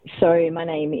So my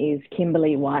name is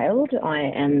Kimberly Wild. I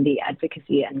am the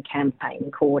Advocacy and Campaign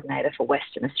Coordinator for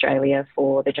Western Australia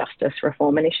for the Justice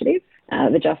Reform Initiative.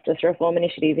 The Justice Reform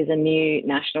Initiative is a new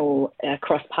national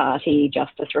cross-party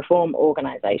justice reform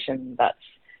organisation that's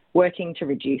working to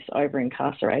reduce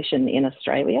over-incarceration in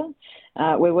Australia.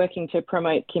 We're working to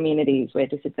promote communities where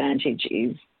disadvantage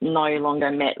is no longer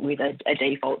met with a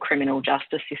default criminal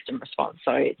justice system response.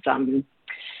 So it's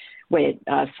where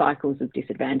cycles of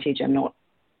disadvantage are not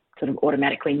sort of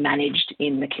automatically managed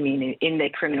in the community, in the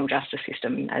criminal justice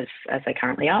system as they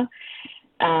currently are.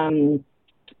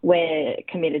 We're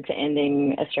committed to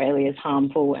ending Australia's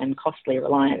harmful and costly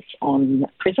reliance on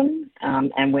prison,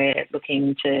 and we're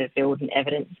looking to build an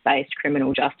evidence-based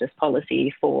criminal justice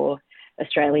policy for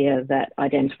Australia that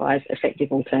identifies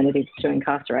effective alternatives to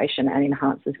incarceration and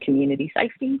enhances community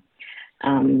safety.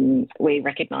 We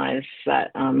recognise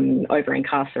that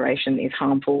over-incarceration is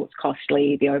harmful, it's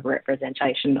costly, the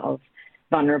over-representation of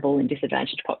vulnerable and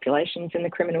disadvantaged populations in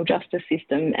the criminal justice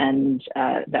system, and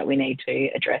that we need to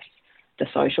address the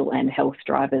social and health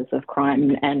drivers of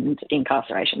crime and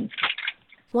incarceration.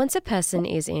 Once a person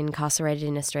is incarcerated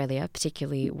in Australia,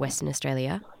 particularly Western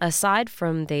Australia, aside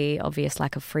from the obvious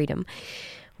lack of freedom,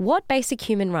 what basic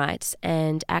human rights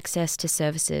and access to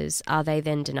services are they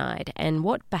then denied? And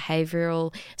what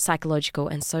behavioural, psychological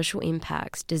and social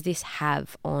impacts does this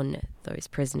have on those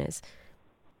prisoners?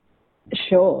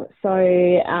 Sure. So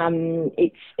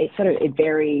it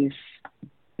varies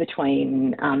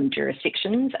between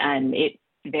jurisdictions, and it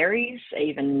varies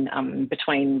even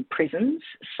between prisons.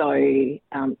 So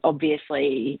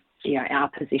obviously, our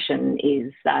position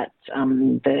is that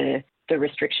the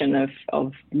restriction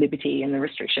of liberty and the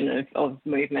restriction of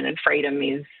movement and freedom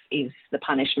is the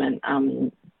punishment.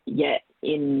 Yet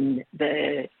in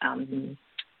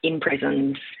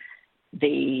prisons,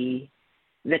 the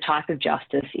type of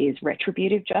justice is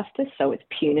retributive justice, so it's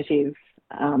punitive.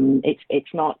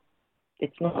 It's not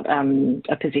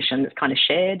a position that's kind of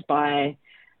shared by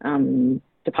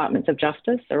departments of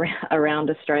justice around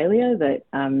Australia,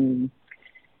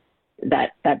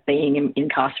 that being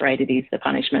incarcerated is the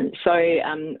punishment. So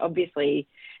obviously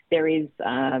there's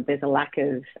a lack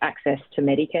of access to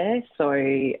Medicare. So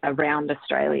around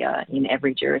Australia, in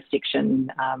every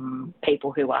jurisdiction,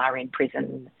 people who are in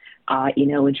prison are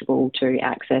ineligible to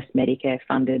access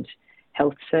Medicare-funded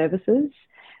health services.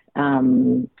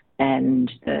 And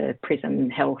the prison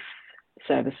health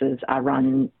services are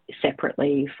run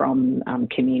separately from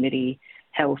community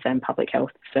health and public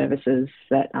health services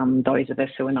that those of us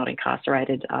who are not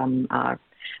incarcerated are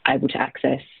able to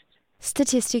access.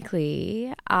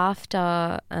 Statistically,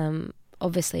 after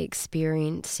obviously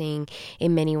experiencing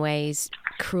in many ways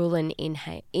cruel and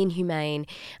inhumane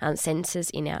sentences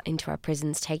into our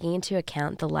prisons, taking into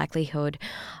account the likelihood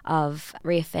of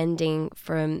reoffending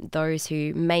from those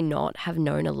who may not have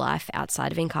known a life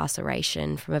outside of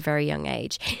incarceration from a very young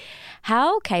age,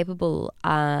 how capable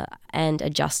and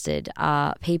adjusted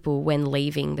are people when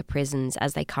leaving the prisons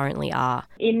as they currently are?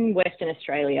 In Western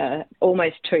Australia,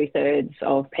 almost 2/3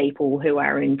 of people who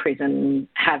are in prison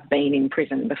have been in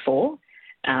prison before.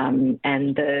 And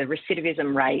the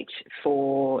recidivism rate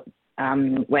for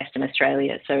Western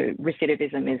Australia, so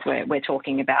recidivism is where we're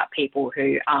talking about people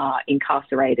who are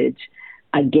incarcerated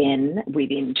again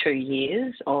within 2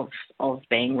 years of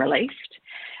being released.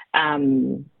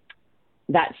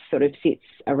 That sort of sits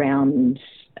around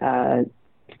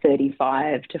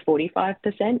 35 to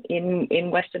 45%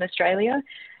 in Western Australia.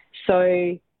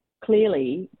 So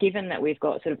clearly, given that we've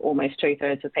got sort of almost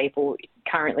 2/3 of people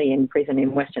currently in prison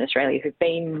in Western Australia who've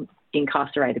been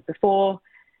incarcerated before,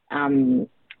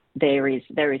 there is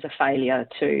a failure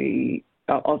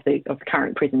of the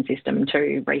current prison system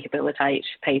to rehabilitate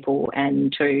people,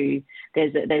 and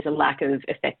there's a lack of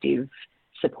effective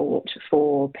support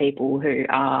for people who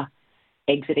are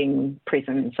exiting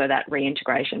prison. So that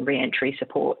reintegration, re-entry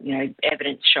support,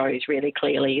 evidence shows really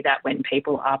clearly that when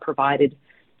people are provided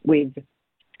with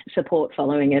support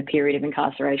following a period of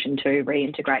incarceration to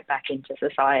reintegrate back into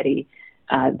society,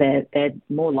 they're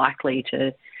more likely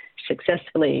to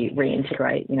successfully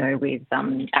reintegrate, with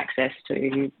access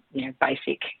to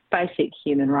basic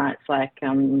human rights like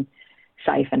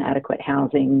safe and adequate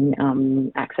housing,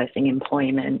 accessing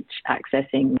employment,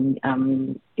 accessing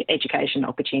education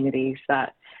opportunities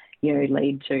that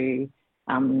lead to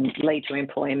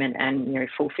employment and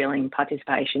fulfilling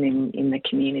participation in the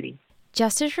community.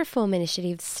 Justice Reform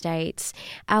Initiative states,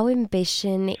 our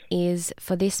ambition is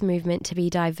for this movement to be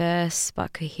diverse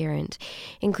but coherent,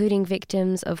 including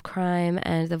victims of crime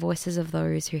and the voices of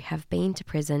those who have been to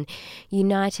prison,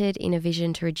 united in a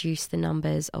vision to reduce the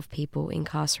numbers of people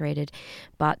incarcerated,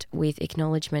 but with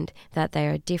acknowledgement that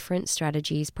there are different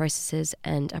strategies, processes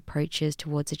and approaches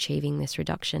towards achieving this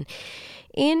reduction.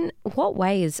 In what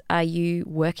ways are you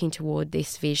working toward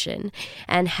this vision,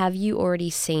 and have you already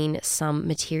seen some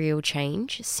material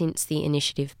change since the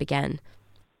initiative began?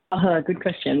 Good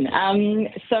question.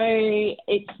 So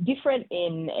it's different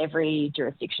in every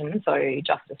jurisdiction. So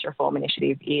Justice Reform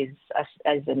Initiative is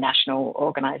as a national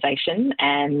organisation,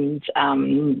 and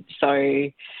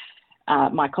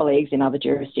my colleagues in other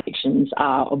jurisdictions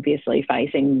are obviously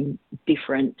facing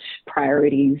different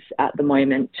priorities at the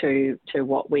moment to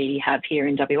what we have here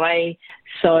in WA.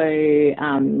 So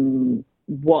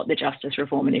what the Justice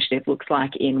Reform Initiative looks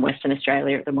like in Western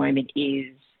Australia at the moment is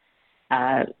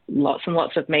lots and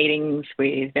lots of meetings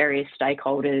with various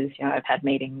stakeholders. You know, I've had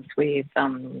meetings with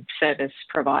service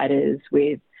providers,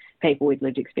 with people with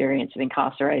lived experience of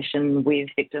incarceration, with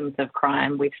victims of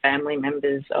crime, with family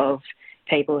members of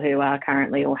people who are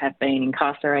currently or have been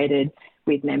incarcerated,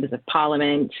 with members of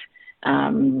parliament,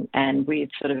 and with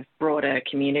sort of broader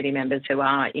community members who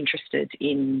are interested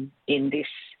in this.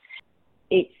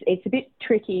 It's a bit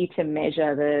tricky to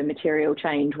measure the material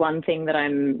change. One thing that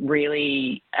I'm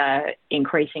really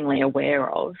increasingly aware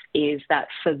of is that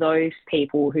for those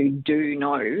people who do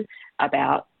know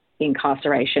about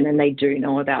incarceration and they do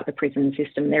know about the prison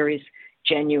system, there is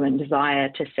genuine desire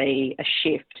to see a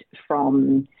shift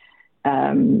from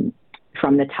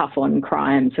the tough on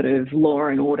crime, sort of law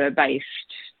and order based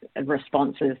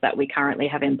responses that we currently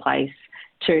have in place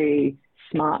to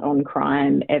smart on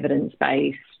crime, evidence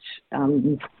based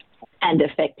and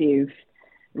effective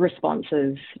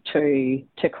responses to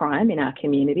crime in our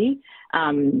community.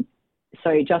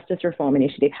 So Justice Reform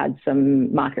Initiative had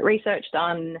some market research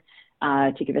done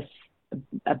to give us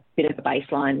a bit of a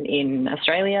baseline in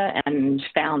Australia, and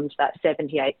found that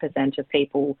 78% of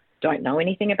people don't know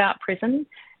anything about prison.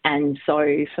 And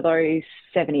so for those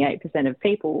 78% of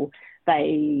people,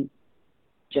 they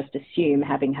just assume,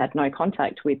 having had no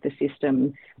contact with the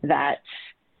system, that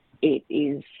it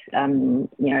is,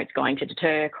 it's going to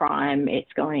deter crime,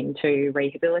 it's going to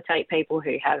rehabilitate people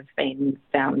who have been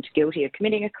found guilty of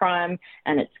committing a crime,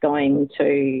 and it's going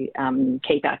to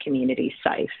keep our communities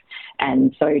safe.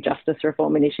 And so Justice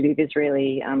Reform Initiative is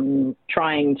really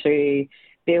trying to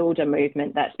build a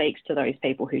movement that speaks to those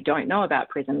people who don't know about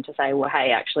prison, to say, well,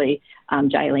 hey, actually,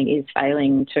 jailing is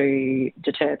failing to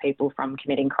deter people from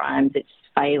committing crimes.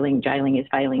 Jailing is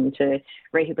failing to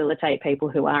rehabilitate people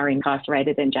who are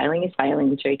incarcerated, and jailing is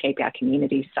failing to keep our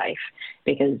communities safe,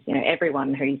 because,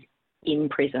 everyone who's in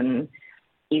prison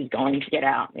is going to get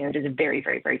out. It is a very,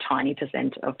 very, very tiny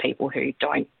percent of people who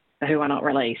are not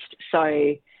released.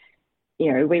 So,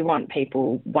 we want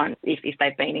people, if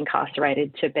they've been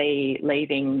incarcerated, to be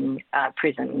leaving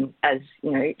prison as,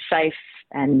 safe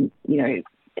and,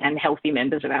 and healthy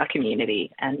members of our community.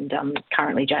 And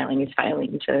currently jailing is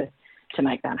failing to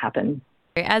make that happen.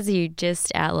 As you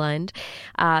just outlined,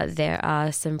 there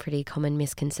are some pretty common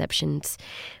misconceptions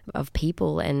of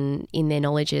people and in their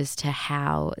knowledge as to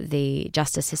how the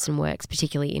justice system works,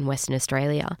 particularly in Western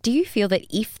Australia. Do you feel that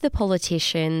if the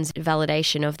politicians'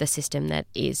 validation of the system that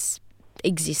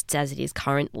exists as it is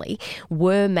currently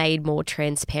were made more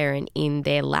transparent in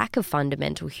their lack of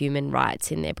fundamental human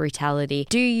rights, in their brutality,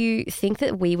 do you think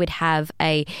that we would have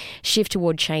a shift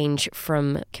toward change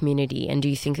from community? And do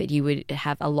you think that you would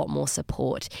have a lot more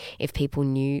support if people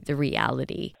knew the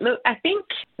reality? Look, I think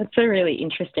that's a really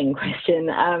interesting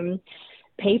question.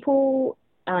 People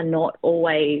are not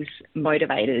always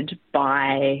motivated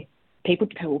by people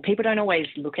don't always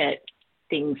look at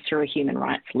things through a human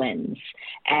rights lens.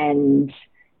 And,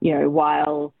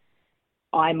 while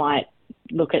I might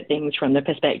look at things from the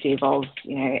perspective of,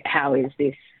 how is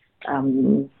this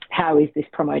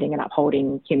promoting and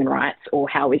upholding human rights, or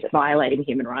how is it violating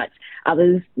human rights,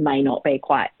 others may not be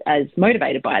quite as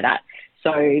motivated by that.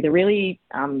 So the really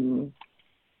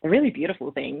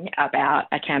beautiful thing about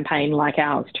a campaign like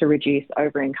ours to reduce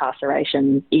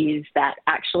over-incarceration is that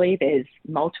actually there's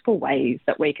multiple ways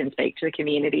that we can speak to the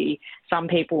community. Some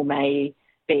people may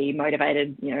be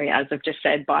motivated, as I've just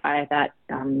said, by that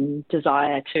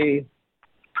desire to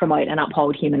promote and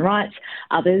uphold human rights.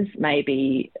 Others may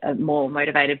be more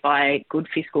motivated by good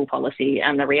fiscal policy.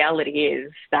 And the reality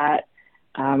is that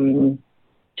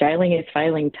jailing is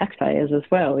failing taxpayers as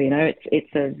well.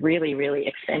 It's a really, really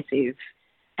expensive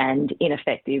and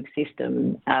ineffective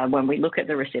system. When we look at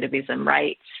the recidivism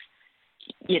rates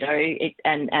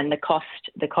and the cost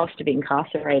of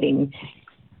incarcerating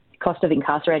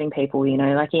people,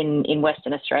 like in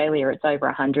Western Australia, it's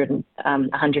over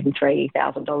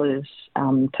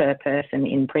 $103,000 per person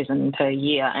in prison per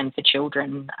year, and for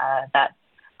children, that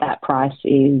price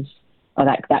is, or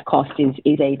that cost is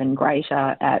even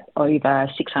greater at over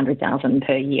 $600,000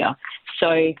 per year.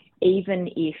 So even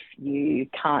if you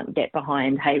can't get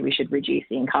behind, hey, we should reduce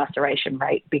the incarceration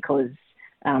rate because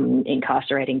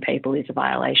incarcerating people is a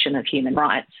violation of human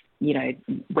rights,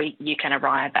 you can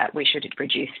arrive at we should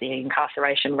reduce the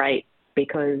incarceration rate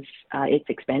because it's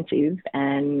expensive,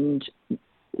 and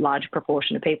large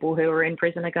proportion of people who are in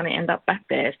prison are going to end up back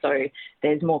there. So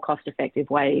there's more cost-effective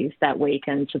ways that we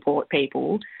can support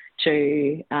people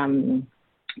to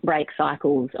break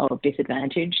cycles of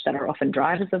disadvantage that are often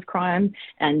drivers of crime,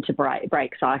 and to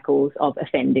break cycles of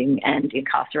offending and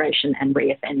incarceration and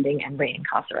reoffending and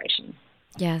reincarceration.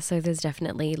 Yeah, so there's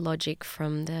definitely logic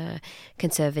from the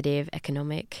conservative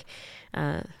economic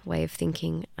way of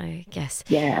thinking, I guess.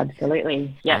 Yeah,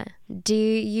 absolutely. Yeah. Do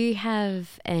you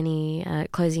have any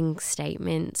closing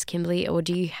statements, Kimberly, or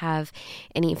do you have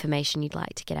any information you'd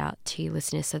like to get out to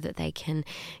listeners so that they can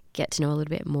get to know a little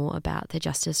bit more about the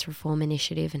Justice Reform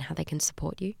Initiative and how they can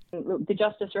support you? Look, the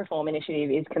Justice Reform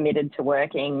Initiative is committed to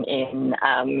working in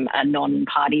a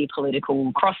non-party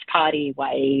political, cross-party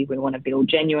way. We want to build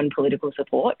genuine political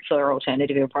support for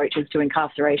alternative approaches to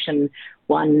incarceration.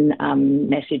 One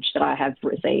message that I have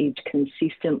received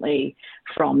consistently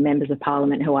from members of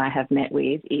parliament who I have met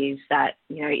with is that,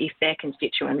 if their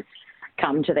constituents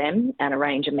come to them and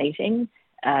arrange a meeting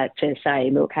to say,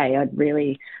 look, hey, I'd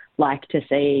really like to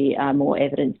see more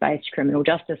evidence-based criminal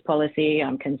justice policy.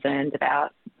 I'm concerned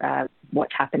about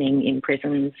what's happening in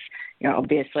prisons.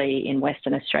 Obviously in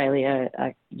Western Australia,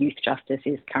 youth justice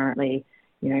is currently,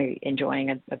 enjoying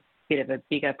a bit of a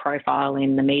bigger profile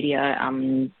in the media,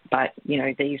 but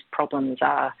these problems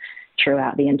are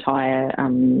throughout the entire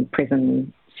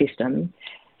prison system.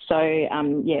 So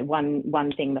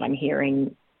one thing that I'm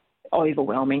hearing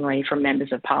overwhelmingly from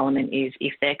members of parliament is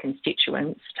if their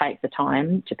constituents take the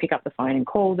time to pick up the phone and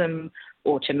call them,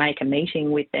 or to make a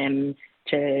meeting with them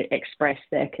to express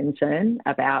their concern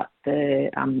about the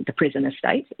prison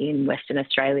estate in Western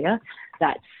Australia,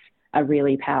 that's a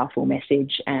really powerful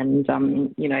message. And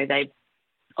they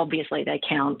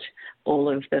count all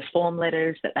of the form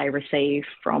letters that they receive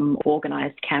from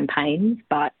organised campaigns,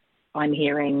 but I'm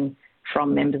hearing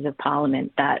from members of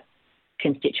parliament that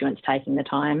constituents taking the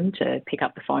time to pick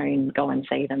up the phone, go and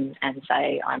see them and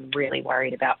say, I'm really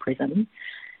worried about prison.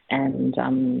 And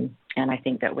I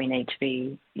think that we need to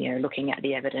be, looking at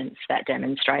the evidence that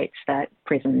demonstrates that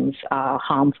prisons are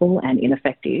harmful and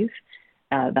ineffective.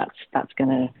 That's going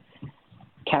to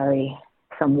carry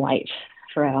some weight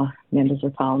for our members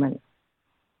of parliament.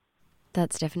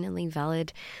 That's definitely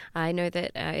valid. I know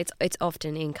that it's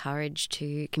often encouraged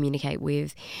to communicate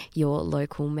with your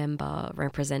local member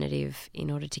representative in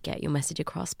order to get your message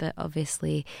across, but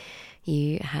obviously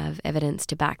you have evidence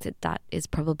to back that is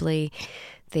probably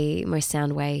the most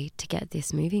sound way to get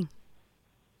this moving.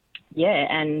 Yeah,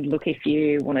 and look, if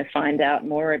you want to find out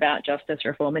more about Justice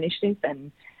Reform Initiative,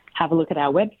 then have a look at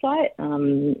our website.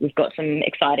 We've got some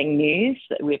exciting news.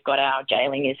 We've got our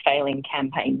Jailing is Failing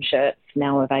campaign shirts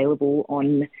now available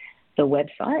on the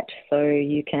website, so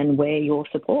you can wear your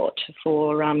support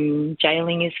for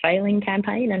Jailing is Failing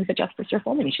campaign and for Justice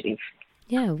Reform Initiative.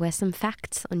 Yeah, wear some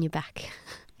facts on your back.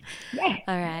 Yeah.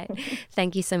 All right.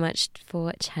 Thank you so much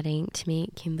for chatting to me,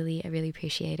 Kimberly. I really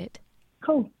appreciate it.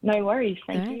 Cool. No worries.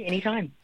 Thank you. Anytime.